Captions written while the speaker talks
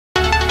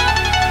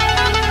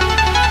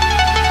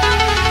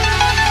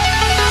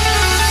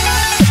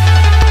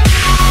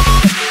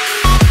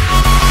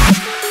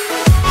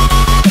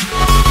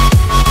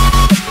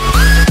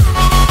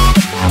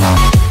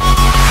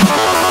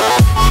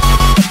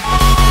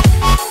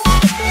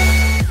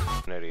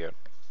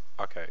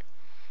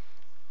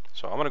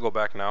gonna go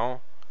back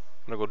now.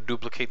 I'm gonna go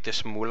duplicate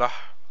this moolah.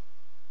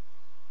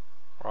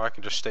 Or I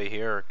can just stay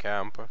here or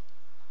camp.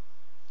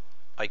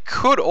 I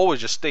could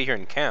always just stay here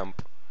and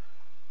camp.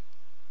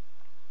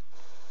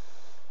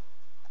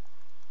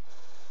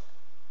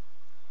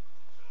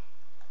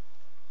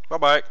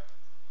 Bye-bye.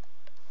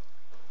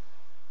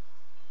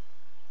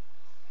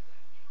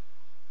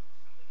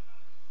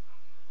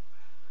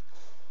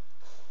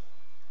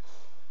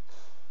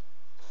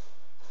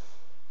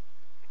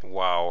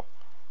 Wow.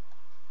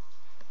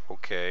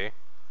 Okay.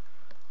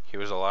 Here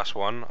was the last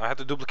one. I had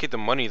to duplicate the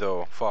money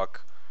though.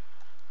 Fuck.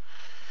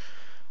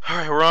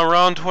 Alright, we're on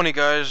round 20,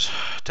 guys.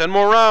 10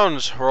 more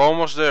rounds. We're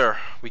almost there.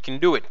 We can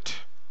do it.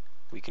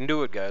 We can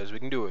do it, guys. We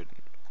can do it.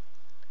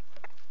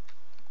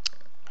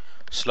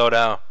 Slow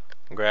down.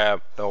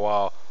 Grab the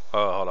wall.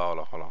 Oh,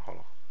 hold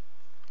on.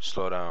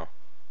 Slow down.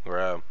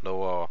 Grab the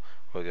wall.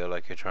 We get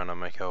like you're trying to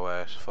make your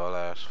ass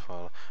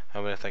fall.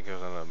 How many think it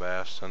was in the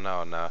best? So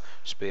now,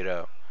 speed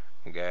up.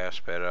 Gas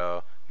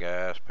pedal,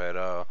 gas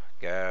pedal,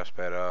 gas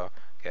pedal,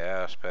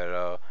 gas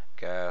pedal,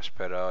 gas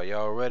pedal. You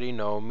already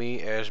know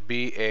me as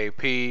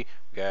BAP.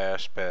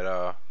 Gas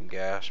pedal,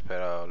 gas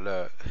pedal.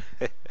 Look.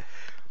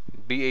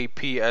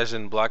 BAP as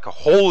in black.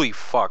 Holy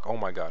fuck. Oh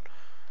my god.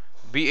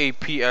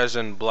 BAP as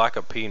in black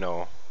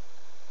apino.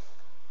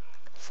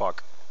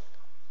 Fuck.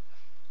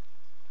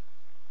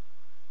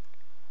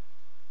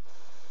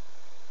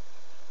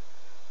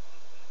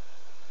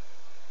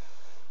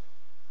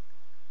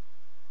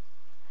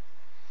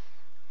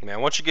 Man,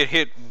 once you get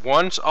hit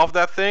once off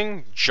that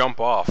thing,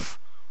 jump off.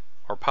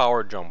 Or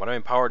power jump. When I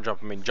mean power jump,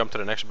 I mean jump to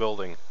the next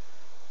building.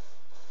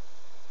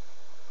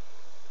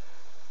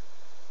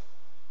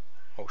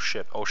 Oh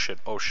shit, oh shit,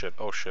 oh shit,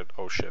 oh shit,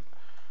 oh shit.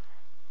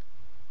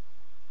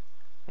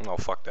 No,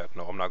 fuck that.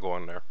 No, I'm not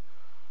going there.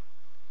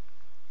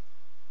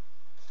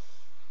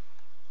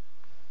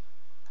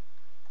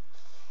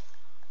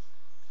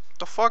 What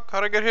the fuck?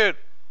 How'd I get hit?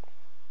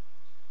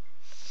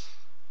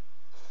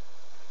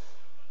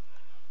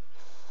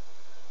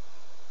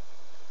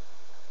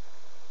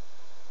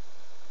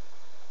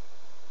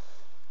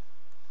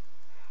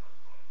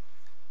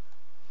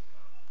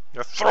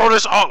 I'm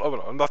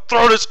gonna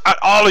throw this at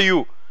all of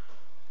you!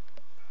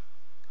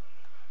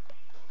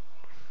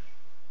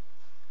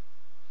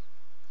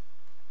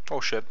 Oh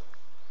shit.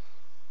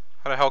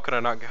 How the hell could I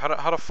not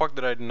how the fuck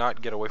did I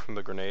not get away from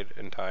the grenade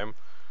in time?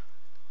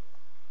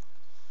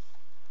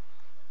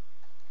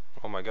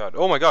 Oh my god,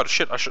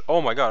 shit,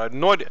 oh my god, I had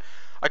no idea.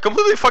 I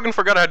completely fucking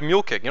forgot I had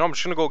mule kick. You know, I'm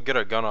just gonna go get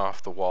a gun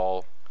off the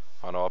wall.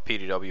 I don't know, a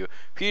PDW.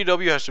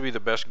 PDW has to be the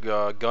best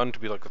gun to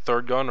be like a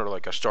third gun or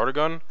like a starter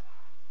gun.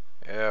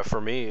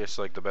 For me, it's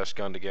like the best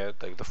gun to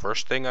get. Like the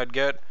first thing I'd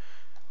get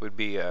would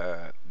be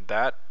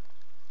that.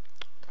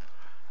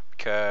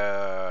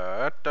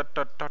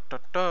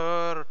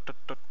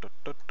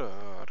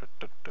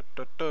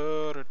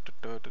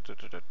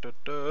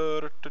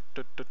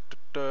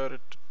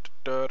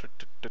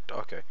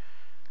 Okay,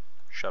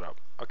 shut up.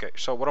 Okay,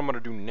 so what I'm gonna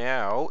do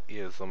now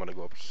is I'm gonna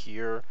go up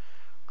here,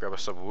 grab a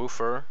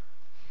subwoofer,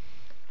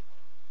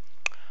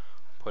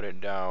 put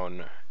it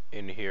down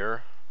in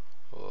here,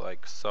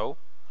 like so.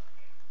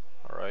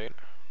 Alright.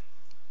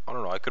 I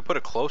don't know, I could put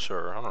it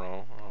closer, I don't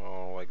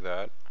know, like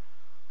that.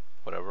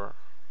 Whatever.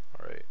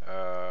 Alright,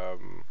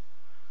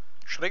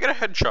 should I get a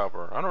head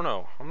chopper? I don't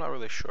know. I'm not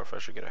really sure if I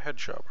should get a head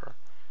chopper.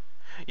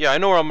 Yeah, I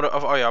know where I'm gonna,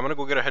 oh yeah, I'm gonna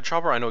go get a head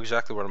chopper. I know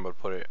exactly where I'm gonna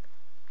put it.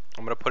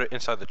 I'm gonna put it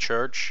inside the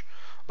church,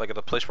 like at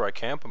the place where I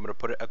camp. I'm gonna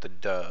put it at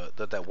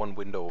that one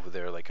window over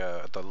there, like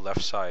at the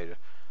left side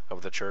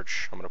of the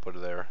church. I'm gonna put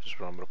it there. That's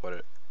where I'm gonna put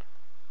it.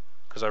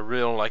 Cause I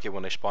really don't like it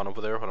when they spawn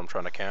over there when I'm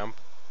trying to camp.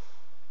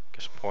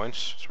 Get some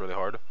points. It's really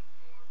hard.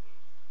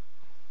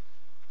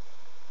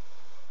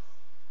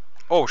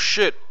 Oh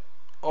shit!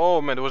 Oh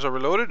man, was I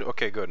reloaded?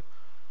 Okay, good.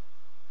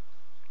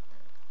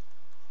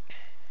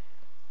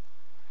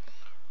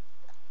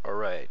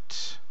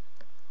 Alright.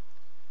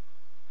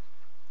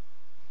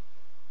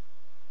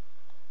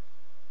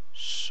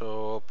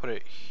 So put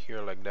it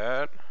here like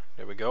that.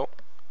 There we go.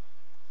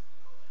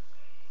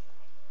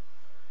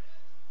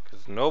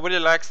 Because nobody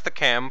likes the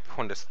camp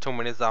when there's too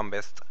many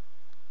zombies.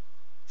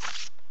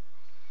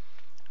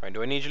 Alright,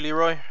 do I need you,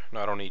 Leroy?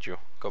 No, I don't need you.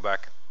 Go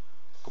back.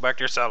 Go back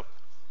to your cell.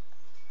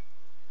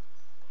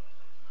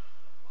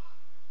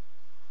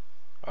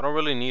 I don't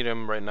really need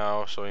him right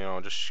now, so you know,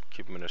 just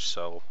keep him in his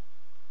cell.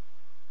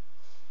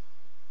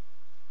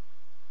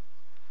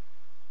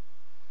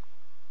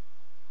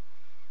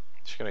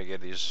 Just gonna get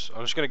these.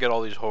 I'm just gonna get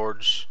all these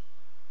hordes,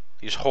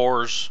 these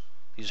whores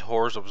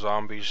of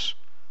zombies.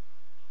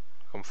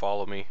 Come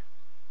follow me.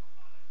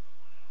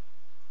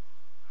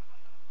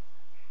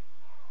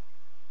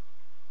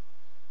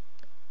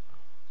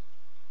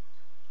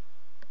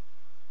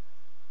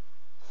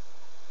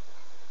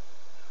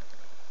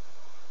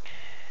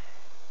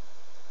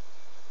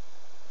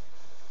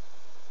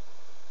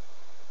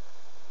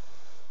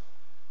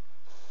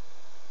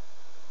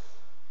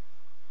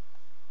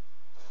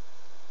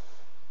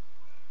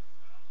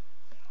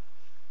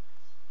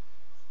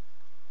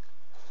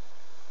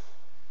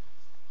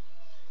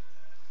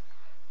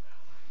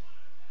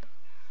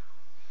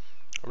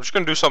 I'm just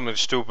gonna do something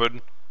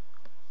stupid.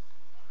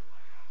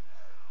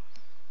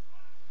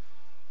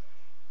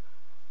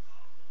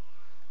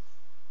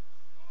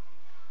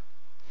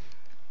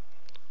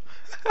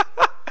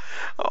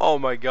 Oh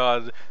my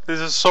god,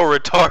 this is so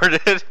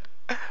retarded.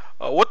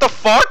 What the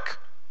fuck?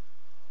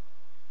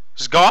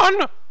 It's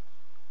gone?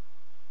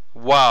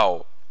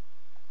 Wow.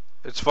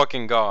 It's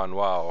fucking gone,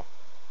 wow.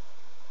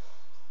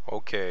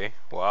 Okay,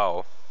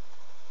 wow.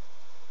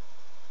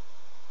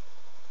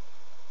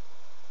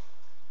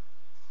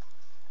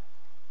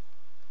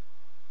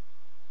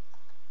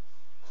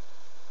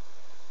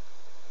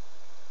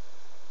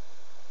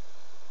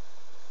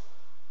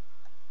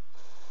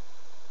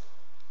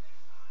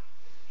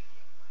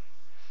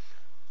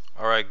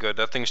 Alright, good.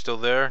 That thing's still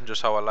there,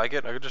 just how I like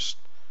it. I could just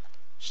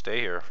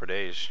stay here for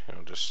days. You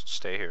know, just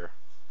stay here.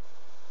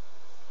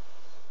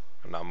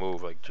 And not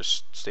move, like,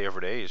 just stay here for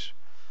days.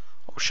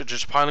 Oh shit,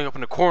 just piling up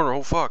in the corner,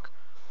 oh fuck.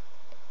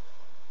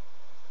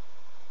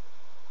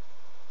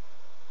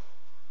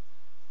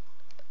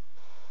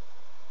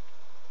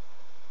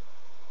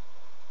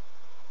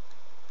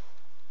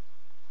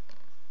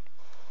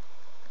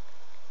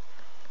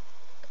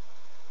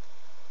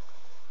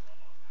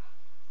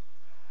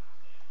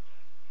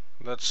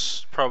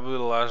 That's probably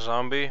the last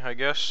zombie, I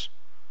guess.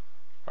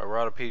 Alright, we're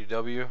out of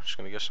PDW. Just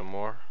gonna get some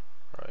more.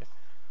 Alright.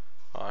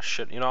 Aw,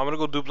 shit. You know, I'm gonna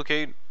go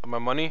duplicate my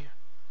money.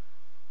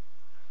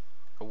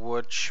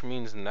 Which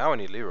means now I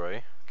need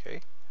Leroy.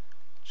 Okay.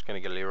 Just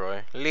gonna get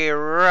Leroy.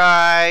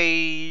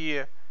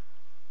 Leroy!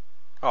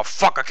 Oh,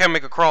 fuck, I can't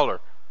make a crawler.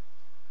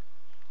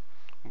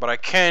 But I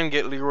can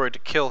get Leroy to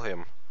kill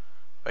him.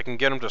 I can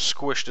get him to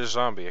squish this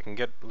zombie. I can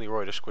get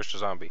Leroy to squish the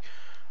zombie.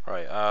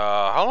 Alright,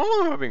 how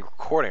long have I been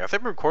recording? I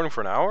think I've been recording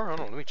for an hour? I don't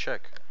know, let me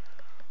check.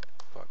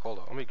 Fuck, hold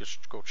on. Let me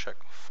just go check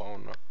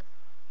phone.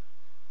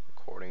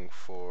 Recording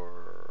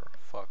for...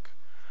 Fuck.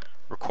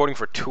 Recording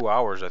for 2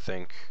 hours, I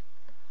think.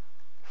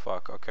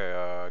 Fuck,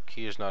 okay,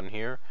 key is not in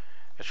here.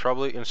 It's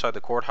probably inside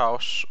the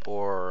courthouse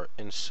or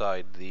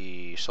inside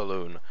the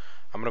saloon.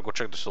 I'm gonna go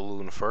check the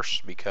saloon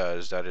first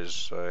because that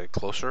is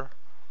closer.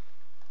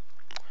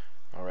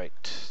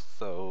 Alright,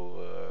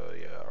 so,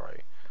 yeah,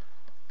 alright.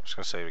 I'm just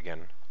gonna say it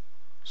again.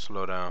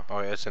 Slow down.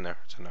 Oh, yeah, it's in there.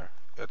 It's in there.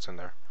 It's in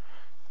there.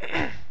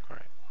 Alright.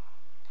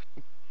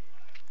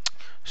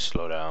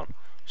 Slow down.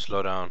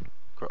 Slow down.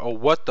 Oh,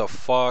 what the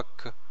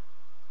fuck?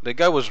 The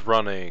guy was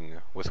running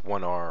with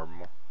one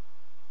arm.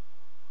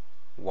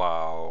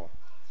 Wow.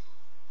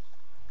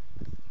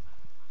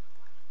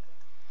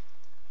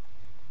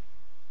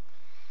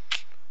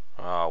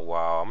 Oh,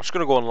 wow. I'm just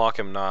gonna go unlock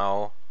him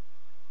now.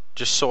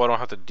 Just so I don't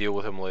have to deal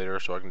with him later.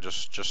 So I can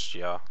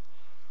yeah.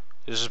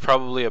 This is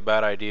probably a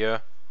bad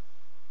idea.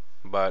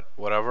 But,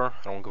 whatever.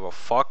 I don't give a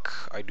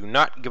fuck. I do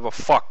not give a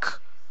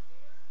fuck.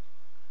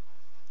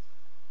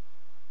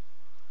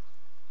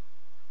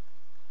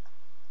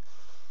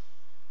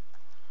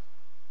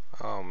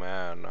 Oh,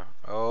 man.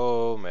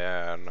 Oh,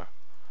 man.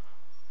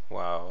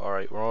 Wow.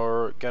 Alright,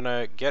 we're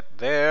gonna get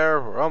there.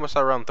 We're almost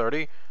at round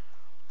 30.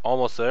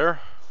 Almost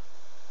there.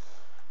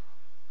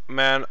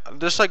 Man,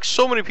 there's like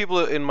so many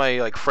people in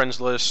my like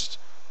friends list.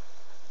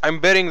 I'm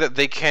betting that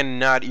they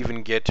cannot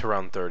even get to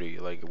round 30,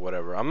 like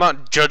whatever. I'm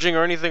not judging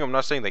or anything. I'm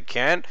not saying they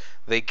can't.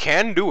 They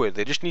can do it.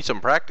 They just need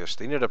some practice.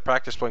 They need to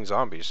practice playing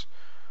zombies.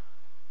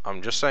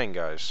 I'm just saying,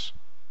 guys.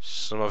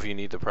 Some of you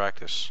need to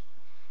practice.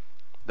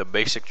 The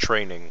basic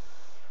training.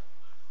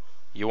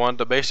 You want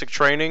the basic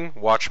training?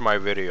 Watch my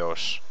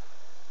videos.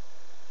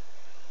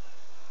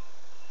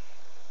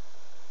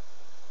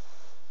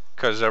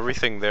 Because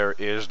everything there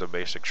is the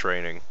basic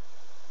training.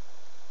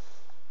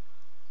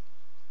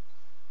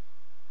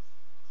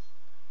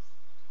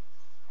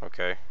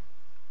 Okay.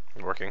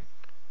 It's working.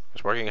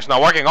 It's working. It's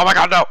not working. Oh my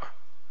god, no!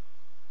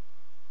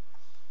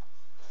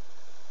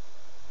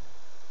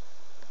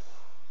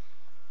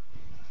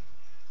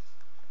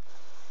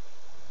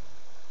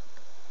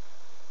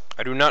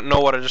 I do not know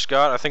what I just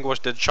got. I think it was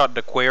Deadshot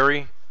the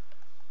Quarry.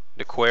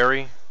 The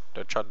Quarry.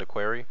 Deadshot the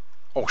Quarry.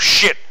 Oh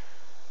shit!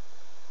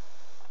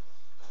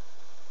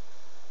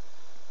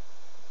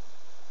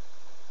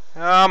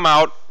 I'm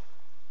out.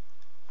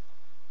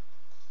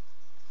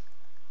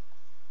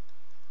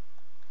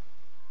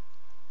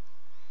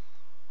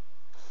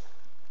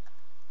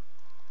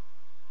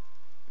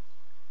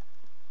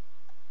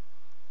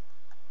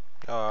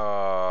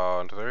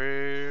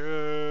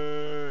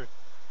 Three.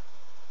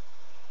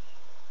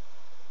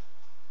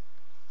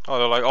 Oh,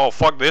 they're like, oh,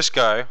 fuck this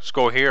guy. Let's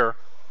go here.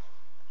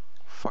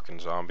 Fucking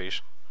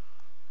zombies.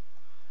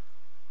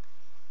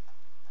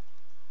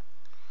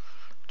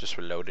 Just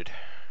reloaded.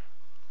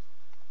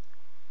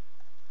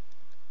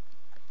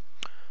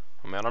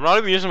 Oh, man, I'm not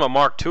even using my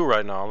Mark II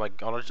right now.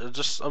 I'm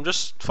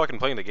just fucking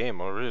playing the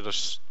game. I'm really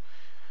just,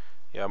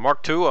 yeah,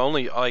 Mark II. I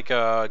only like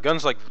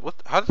guns like what?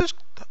 How did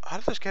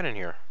this get in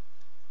here?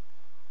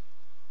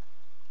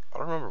 I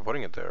don't remember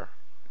putting it there.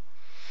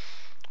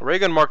 Ray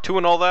gun Mark II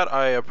and all that.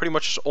 I pretty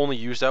much just only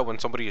use that when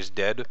somebody is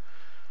dead.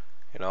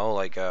 You know,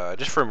 like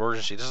just for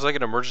emergency. This is like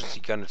an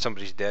emergency gun if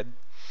somebody's dead.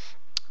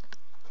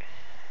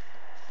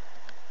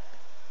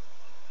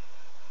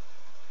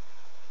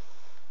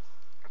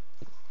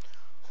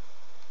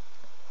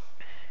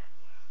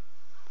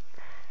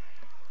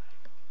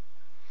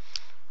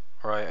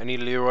 any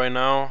Leroy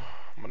now.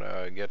 I'm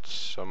gonna get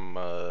some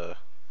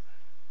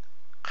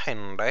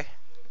candy.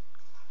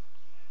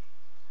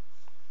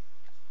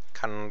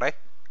 Candy.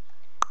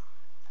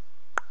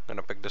 I'm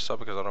gonna pick this up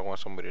because I don't want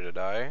somebody to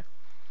die.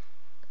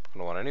 I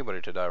don't want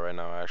anybody to die right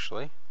now,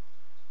 actually.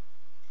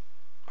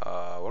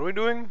 What are we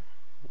doing?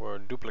 We're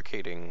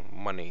duplicating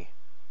money,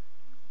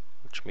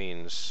 which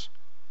means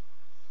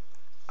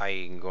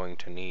I'm going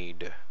to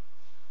need.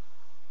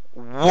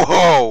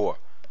 Whoa!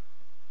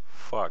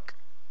 Fuck.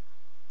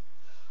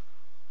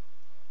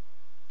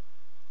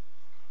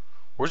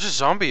 Where's the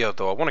zombie at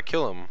though? I want to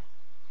kill him.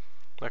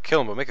 Not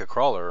kill him, but make a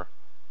crawler.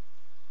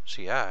 Where's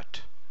he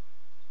at?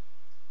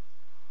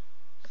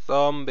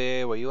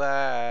 Zombie, where you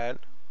at?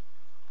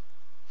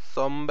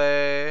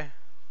 Zombie.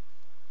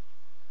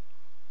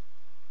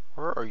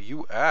 Where are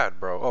you at,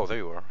 bro? Oh, there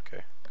you are.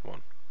 Okay, come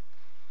on.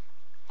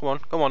 Come on,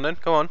 come on then,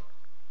 come on.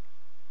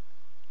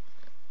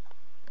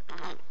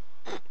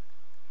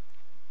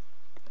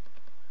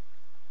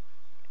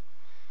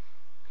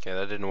 Okay,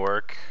 that didn't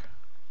work.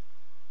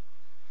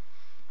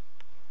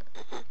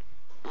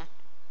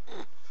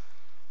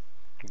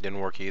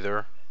 Didn't work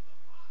either.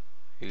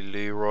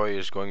 Leroy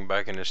is going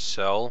back in his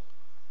cell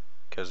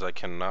because I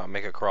cannot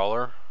make a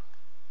crawler.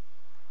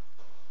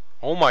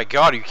 Oh my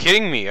god, are you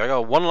kidding me? I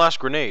got one last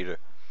grenade.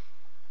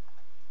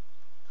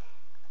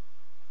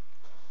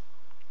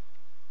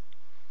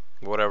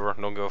 Whatever,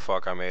 don't give a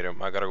fuck, I made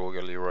him. I gotta go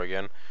get Leroy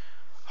again.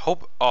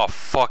 Hope. Oh,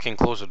 fucking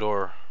close the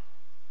door.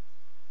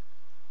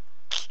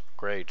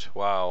 Great,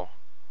 wow.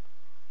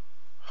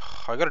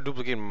 I gotta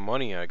duplicate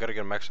money. I gotta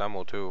get max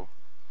ammo too.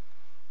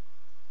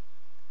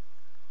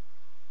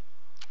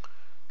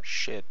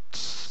 Shit.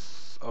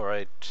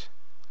 Alright.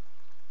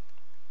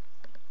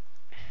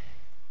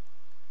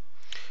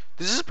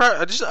 This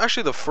is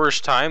actually the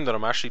first time that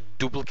I'm actually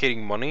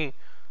duplicating money.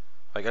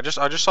 Like I just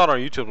saw it on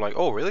YouTube. I'm like,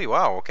 oh really?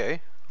 Wow.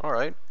 Okay. All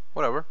right.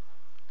 Whatever.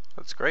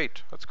 That's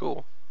great. That's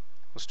cool.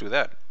 Let's do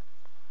that.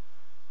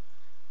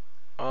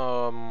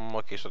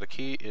 Okay. So the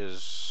key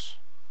is.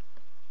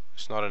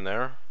 It's not in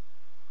there.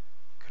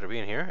 Could it be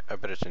in here? I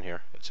bet it's in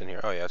here. It's in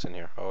here. Oh yeah, it's in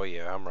here. Oh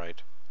yeah, I'm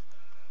right.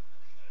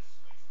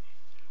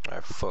 Ah,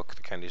 fuck.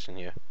 The candy's in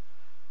here.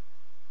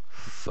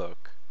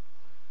 Fuck.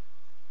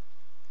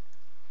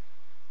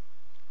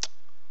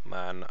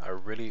 Man, I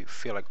really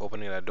feel like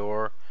opening that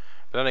door.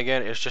 But then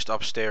again, it's just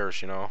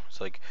upstairs, you know.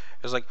 It's like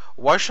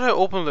why should I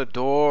open the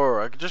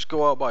door? I could just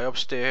go out by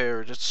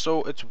upstairs.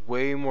 It's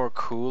way more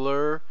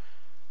cooler,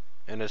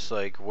 and it's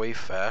like way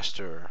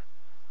faster.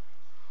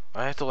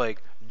 I have to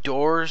like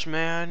doors,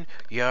 man.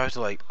 You have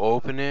to like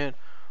open it.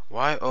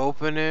 Why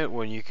open it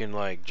when you can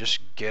like just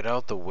get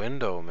out the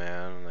window,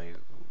 man?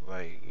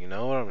 Like you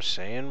know what I'm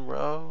saying,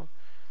 bro?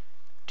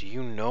 Do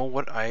you know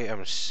what I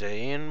am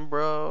saying,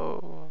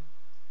 bro?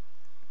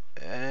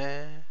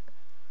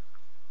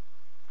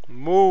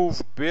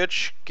 Move,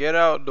 bitch. Get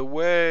out the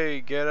way.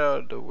 Get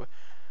out the way.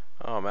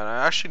 Oh, man.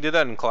 I actually did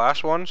that in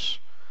class once.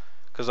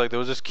 Because, like, there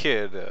was this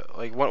kid.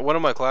 Like, one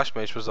of my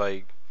classmates was,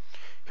 like,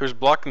 he was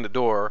blocking the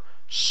door.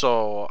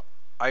 So,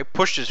 I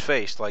pushed his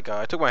face. Like,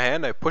 I took my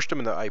hand. I pushed him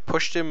in the... I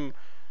pushed him,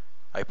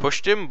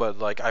 but,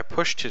 like, I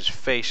pushed his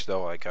face,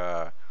 though. Like,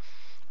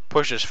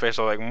 pushed his face.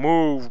 I was like,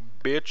 move,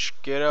 bitch.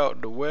 Get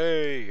out the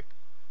way.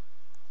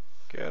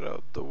 Get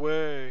out the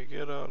way.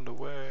 Get out the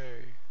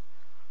way.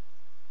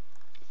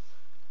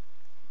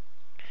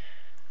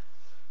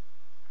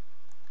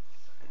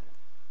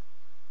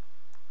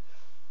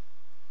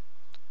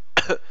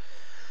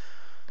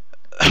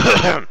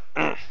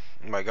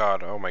 My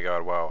god, oh my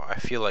god, wow. I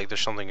feel like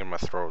there's something in my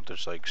throat.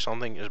 There's like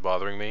something is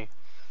bothering me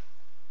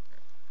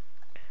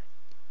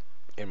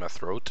in my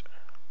throat.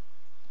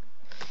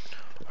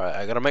 Alright,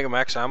 I gotta make a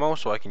max ammo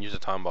so I can use a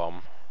time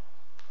bomb.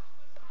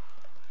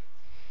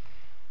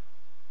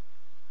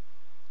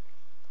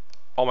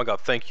 Oh my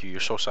god, thank you. You're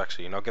so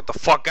sexy. Now get the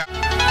fuck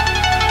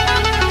out.